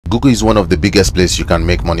Google is one of the biggest places you can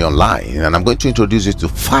make money online, and I'm going to introduce you to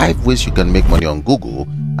 5 ways you can make money on Google,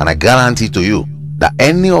 and I guarantee to you that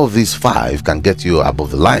any of these 5 can get you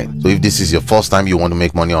above the line. So if this is your first time you want to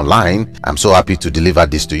make money online, I'm so happy to deliver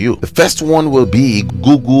this to you. The first one will be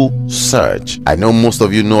Google search. I know most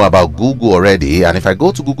of you know about Google already, and if I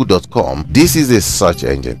go to google.com, this is a search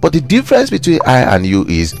engine. But the difference between I and you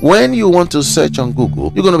is when you want to search on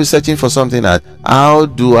Google, you're going to be searching for something that, how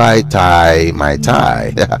do I tie my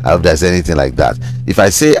tie? I hope there's anything like that. If I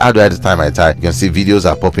say how do I tie my tie, you can see videos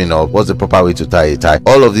are popping up. What's the proper way to tie a tie?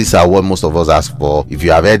 All of these are what most of us ask for. If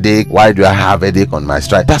you have headache, why do I have headache on my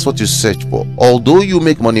strike? That's what you search for. Although you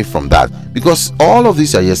make money from that, because all of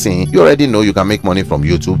these are you're saying, you already know you can make money from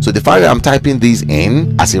YouTube. So the fact that I'm typing these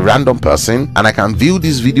in as a random person and I can view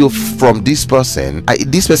this video from this person,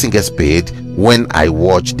 this person gets paid when I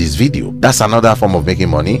watch this video. That's another form of making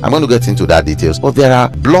money. I'm going to get into that details. But there are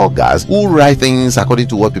bloggers who write things according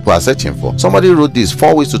to what people are searching for. Somebody wrote this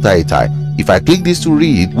 4 ways to tie a tie. If I click this to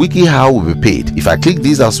read, WikiHow will be paid. If I click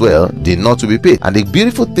this as well, they not will be paid. And the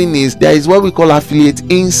beautiful thing is, there is what we call affiliate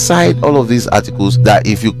inside all of these articles, that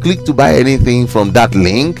if you click to buy anything from that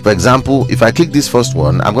link, for example, if I click this first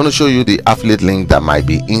one, I'm going to show you the affiliate link that might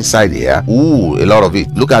be inside here. Ooh, a lot of it.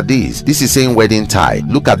 Look at this. This is saying wedding tie.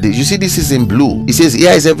 Look at this. You see, this is in blue. It says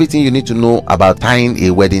here is everything you need to know about tying a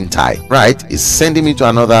wedding tie. Right? It's sending me to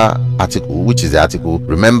another article, which is the article.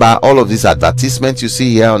 Remember, all of these advertisements you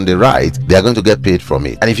see here on the right, they are going to get paid from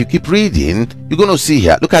it. And if you keep reading, you're going to see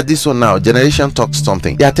here, look at this one now, Generation Talks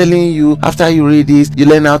something. They are telling you, after you read this, you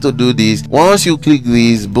learn how to do this. Once you click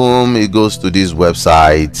this, boom, it goes to this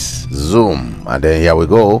website, zoom, and then here we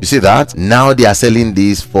go. You see that? Now they are selling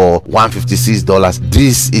this for $156.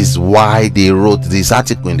 This is why they wrote this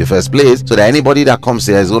article in the first place, so that anybody that comes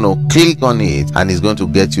here is going to click on it and is going to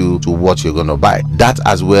get you to what you're going to buy. That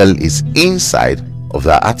as well is inside of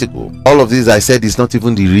that article. All of this, I said, is not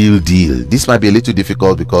even the real deal. This might be a little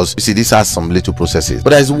difficult because you see this has some little processes,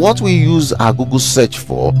 but there's what we use our Google search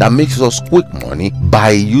for that makes us quick money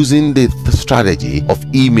by using the strategy of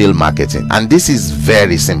email marketing. And this is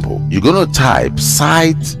very simple. You're going to type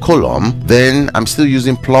site column, then I'm still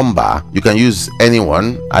using plumber. You can use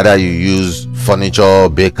anyone, either you use furniture,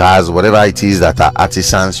 bakers, whatever it is that are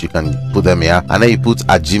artisans, you can put them here, and then you put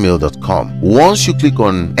at gmail.com. Once you click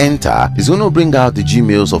on enter, it's going to bring out the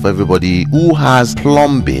Gmails of everybody who has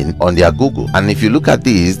plumbing on their Google. And if you look at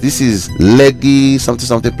this is leggy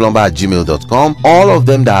something plumber at gmail.com. All of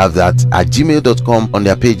them that have that at gmail.com on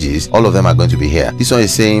their pages, all of them are going to be here. This one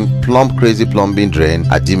is saying plumb crazy plumbing drain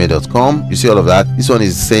at gmail.com. You see all of that. This one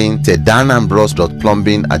is saying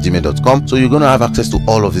sedanandbros.plumbing at gmail.com. So you're going to have access to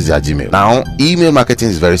all of these at Gmail. Now, email marketing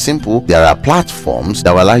is very simple. There are platforms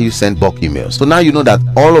that will allow you to send bulk emails. So now you know that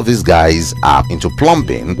all of these guys are into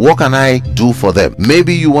plumbing. What can I do for them?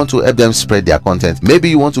 Maybe you want to help them spread their content. Maybe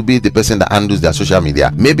you want to be the person that handles their social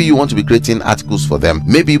media. Maybe you want to be creating articles for them.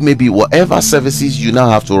 Maybe whatever services you now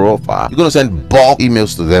have to offer, you're going to send bulk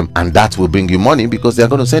emails to them, and that will bring you money because they're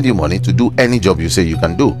going to send you money to do any job you say you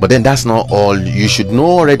can do. But then that's not all. You should know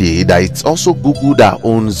already that it's also Google that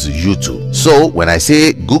owns YouTube. So when I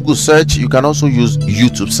say Google search, you can also use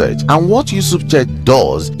YouTube search. And what YouTube search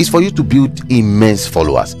does is for you to build immense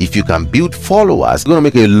followers. If you can build followers, you're going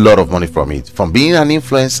to make a lot of money from it. From being an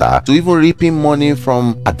influencer to even reaping money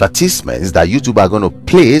from advertisements that YouTube are going to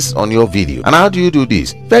place on your video. And how do you do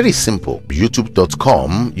this? Very simple.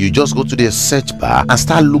 YouTube.com, you just go to the search bar and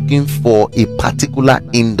start looking for a particular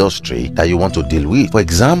industry that you want to deal with. For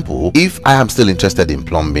example, if I am still interested in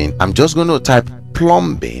plumbing, I'm just going to type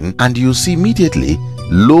plumbing, and you see immediately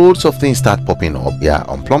loads of things start popping up here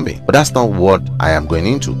on plumbing. But that's not what I am going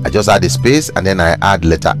into. I just add a space and then I add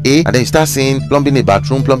letter A, and then you start saying plumbing a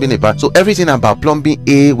bathroom, plumbing a bath. So everything about plumbing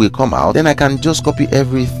A will come out. Then I can just copy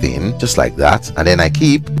everything just like that, and then I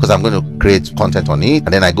keep, because I'm going to create content on it,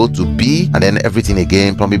 and then I go to B, and then everything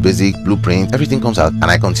again, plumbing basic, blueprint, everything comes out, and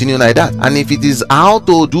I continue like that. And if it is how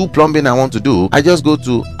to do plumbing I want to do, I just go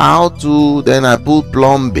to how to, then I put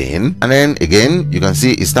plumbing, and then again you can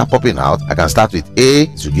see it start popping out. I can start with A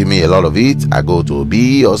to give me a lot of it. I go to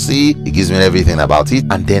B or C, it gives me everything about it,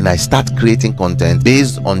 and then I start creating content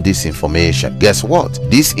based on this information. Guess what?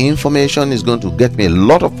 This information is going to get me a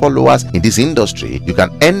lot of followers in this industry. You can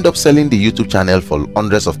end up selling the YouTube channel for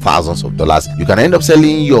hundreds of thousands of dollars. You can end up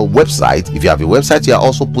selling your website. If you have a website, you are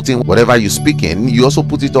also putting whatever you speak in, you also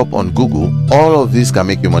put it up on Google. All of this can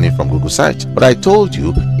make you money from Google search. But I told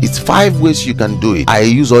you it's 5 ways you can do it. I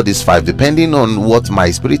use all these 5 depending on what my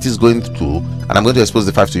spirit is going through and I'm going to expose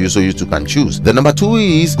the 5 to you so you too can choose. The number 2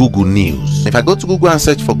 is Google News. If I go to Google and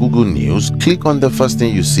search for Google News, click on the first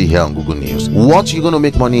thing you see here on Google News. What you're going to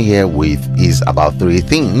make money here with is about 3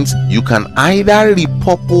 things. You can either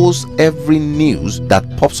repurpose every news that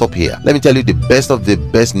pops up here. Let me tell you, the best of the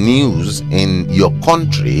best news in your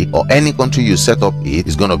country or any country you set up it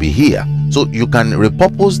is going to be here. So you can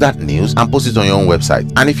repurpose that news and post it on your own website.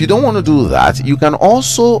 And if you don't want to do that, you can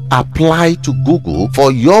also apply to Google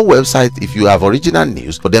for your website if you have original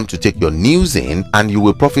news for them to take your news in, and you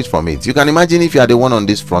will profit from it. You can imagine if you are the one on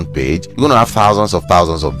this front page, you're going to have thousands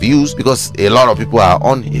of views because a lot of people are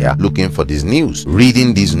on here looking for this news,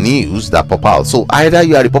 reading these news that pop out. So either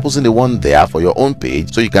you are repurposing the one there for your own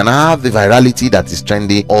page so you can have the virality that is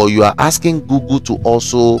trendy, or you are asking Google to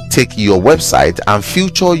also take your website and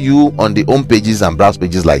feature you on the home pages and browse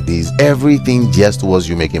pages like this. Everything just towards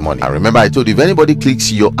you making money. And remember, I told you, if anybody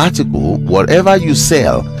clicks your article, whatever you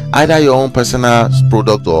sell, either your own personal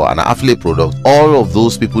product or an affiliate product, all of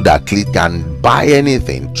those people that click can buy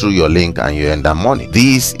anything through your link and you earn that money.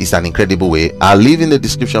 This is an incredible way. I'll leave in the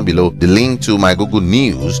description below the link to my Google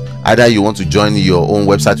News. Either you want to join your own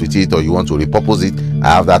website with it or you want to repurpose it. I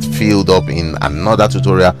have that filled up in another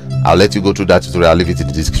tutorial. I'll let you go through that tutorial. I'll leave it in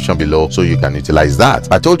the description below so you can utilize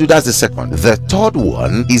that. I told you that's the second. The third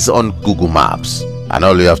one is on Google Maps. And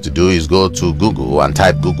all you have to do is go to Google and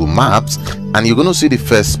type Google Maps, and you're going to see the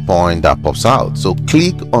first point that pops out. So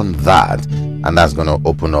click on that, and that's going to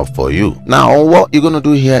open up for you. Now what you're going to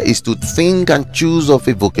do here is to think and choose of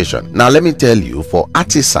a vocation. Now let me tell you, for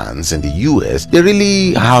artisans in the US, they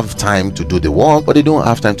really have time to do the work, but they don't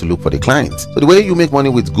have time to look for the clients. So the way you make money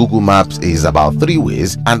with Google Maps is about 3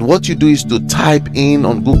 ways, and what you do is to type in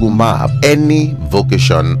on Google Maps any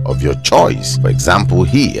vocation of your choice. For example,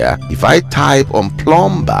 here if I type on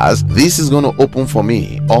plumbers, this is going to open for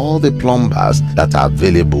me all the plumbers that are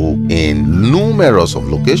available in numerous of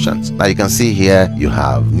locations. Now you can see here you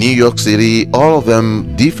have New York City, all of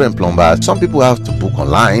them different plumbers. Some people have to book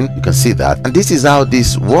online, you can see that, and this is how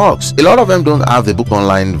this works. A lot of them don't have the book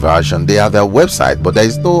online version. They have their website, but there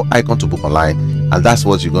is no icon to book online, and that's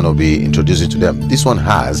what you're going to be introducing to them. This one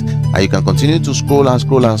has, and you can continue to scroll and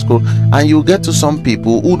scroll and scroll, and you get to some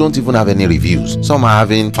people who don't even have any reviews. Some are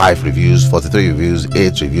having 5 reviews, 43 reviews,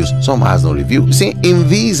 8 reviews, some has no review. You see, in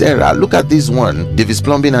this era, look at this one, Davis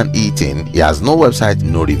Plumbing and Heating. He has no website,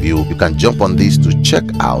 no review. You can jump on this to check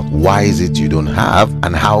out why is it you don't have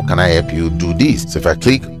and how can I help you do this. So if I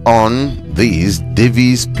click on this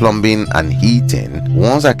Davis Plumbing and Heating,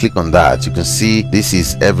 once I click on that, you can see this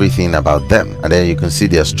is everything about them, and then you can see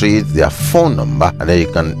their street, their phone number, and then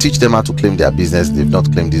you can teach them how to claim their business. They've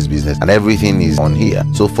not claimed this business, and everything is on here.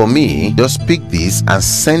 So for me, just pick this and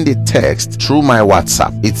send a text through my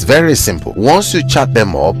WhatsApp. It's very simple. Once you chat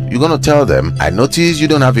them up, you're going to tell them, I notice you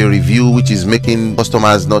don't have a review, which is making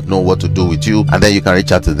customers not know what to do with you, and then you can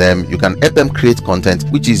reach out to them. You can help them create content,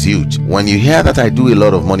 which is huge. When you hear that I do a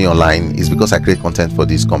lot of money online, is because I create content for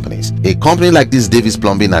these companies. A company like this Davis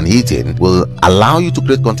Plumbing and Heating will allow you to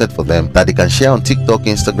create content for them that they can share on TikTok,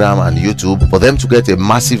 Instagram, and YouTube. For them to get a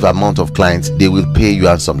massive amount of clients, they will pay you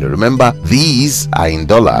handsomely. Remember, these are in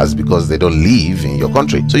dollars because they don't live in your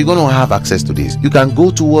country, so you're going to have access to this. You can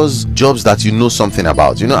go towards jobs that you know something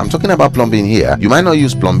about. You know, I'm talking about plumbing here. You might not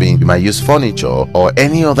use plumbing, you might use furniture or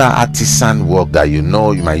any other artisan work that you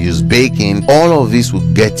know. You might use baking. All of this will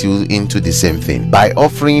get you into the same thing by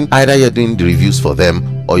offering, either you're doing the reviews for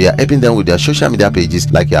them or you're helping them with their social media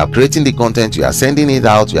pages, like you are creating the content, you are sending it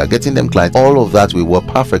out, you are getting them clients. All of that will work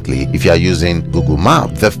perfectly if you are using Google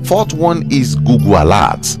Maps. The fourth one is Google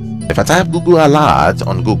Alerts. If I type Google Alert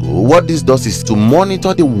on Google, what this does is to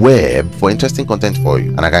monitor the web for interesting content for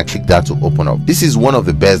you, and I can click that to open up. This is one of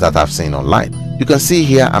the best that I've seen online. You can see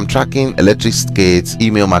here I'm tracking electric skates,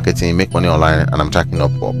 email marketing, make money online, and I'm tracking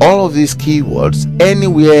Upwork. All of these keywords,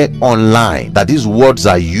 anywhere online that these words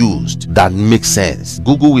are used that makes sense,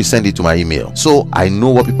 Google will send it to my email. So I know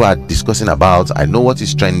what people are discussing about, I know what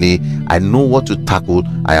is trendy, I know what to tackle.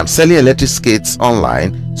 I am selling electric skates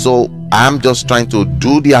online, so I'm just trying to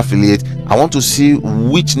do the affiliate. I want to see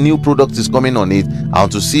which new product is coming on it. I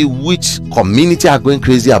want to see which community are going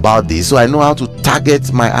crazy about this, so I know how to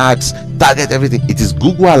target my ads, target everything. It is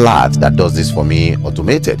Google Alert that does this for me,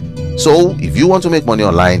 automated. So if you want to make money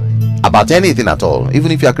online about anything at all,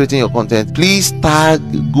 even if you are creating your content, please tag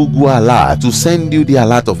Google Alert to send you the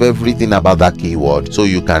alert of everything about that keyword, so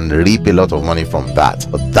you can reap a lot of money from that.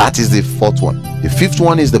 But that is the fourth one. The fifth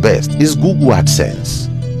one is the best, is Google AdSense.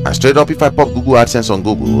 And straight up, if I pop Google AdSense on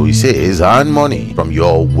Google, it says earn money from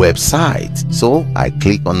your website. So I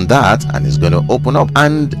click on that and it's going to open up.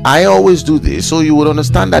 And I always do this so you would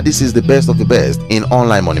understand that this is the best of the best in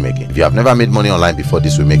online money making. If you have never made money online before,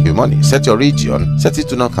 this will make you money. Set your region, set it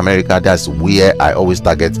to North America. That's where I always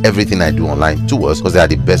target everything I do online towards, because they are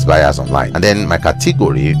the best buyers online. And then my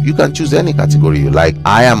category, you can choose any category you like.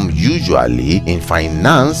 I am usually in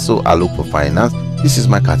finance, so I look for finance. This is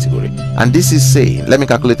my category, and this is saying, let me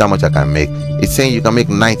calculate how much I can make. It's saying you can make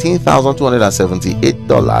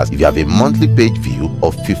 $19,278 if you have a monthly page view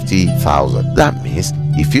of 50,000. That means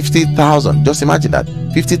if 50,000, just imagine that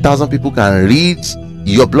 50,000 people can read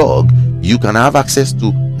your blog, you can have access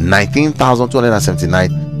to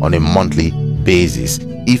 19,279 on a monthly basis.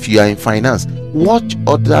 If you are in finance, what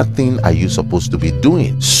other thing are you supposed to be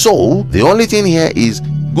doing? So the only thing here is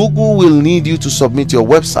Google will need you to submit your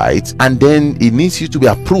website, and then it needs you to be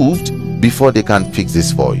approved before they can fix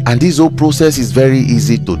this for you. And this whole process is very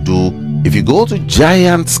easy to do. If you go to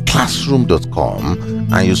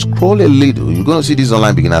giantsclassroom.com and you scroll a little, you're going to see this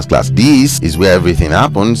online beginners class. This is where everything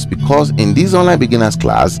happens, because in this online beginners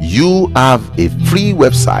class you have a free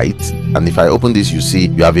website, and if I open this, you see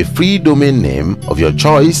you have a free domain name of your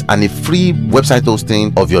choice and a free website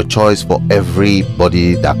hosting of your choice for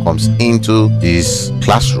everybody that comes into this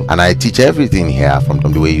classroom. And I teach everything here, from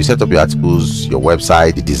the way you set up your articles, your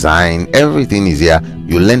website, the design, everything is here.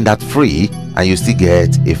 You learn that free, and you still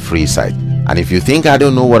get a free site. And if you think I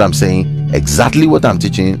don't know what I'm saying, exactly what I'm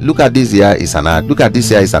teaching, look at this here is an ad. Look at this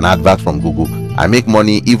here is an advert from Google. I make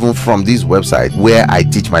money even from this website where I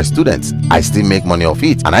teach my students. I still make money off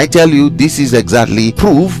it. And I tell you, this is exactly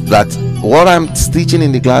proof that what I'm teaching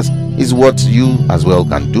in the class is what you as well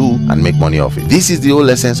can do and make money off it. This is the whole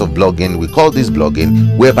essence of blogging. We call this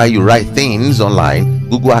blogging, whereby you write things online,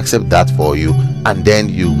 Google accepts that for you, and then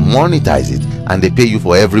you monetize it, and they pay you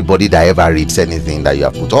for everybody that ever reads anything that you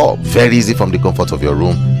have put up. Very easy from the comfort of your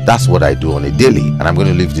room. That's what I do on a daily, and I'm going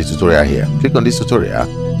to leave the tutorial here. Click on this tutorial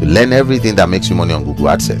to learn everything that makes you money on Google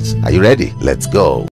AdSense. Are you ready? Let's go.